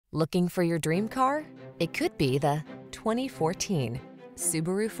Looking for your dream car? It could be the 2014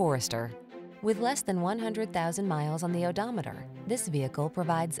 Subaru Forester. With less than 100,000 miles on the odometer, this vehicle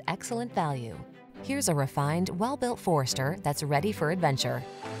provides excellent value. Here's a refined, well-built Forester that's ready for adventure.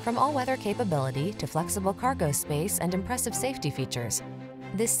 From all-weather capability to flexible cargo space and impressive safety features,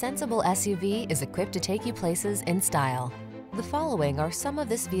 this sensible SUV is equipped to take you places in style. The following are some of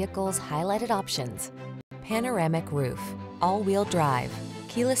this vehicle's highlighted options: panoramic roof, all-wheel drive,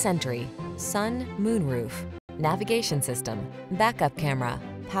 keyless entry, sun, moonroof, navigation system, backup camera,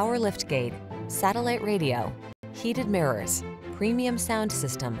 power liftgate, satellite radio, heated mirrors, premium sound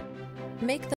system. Make the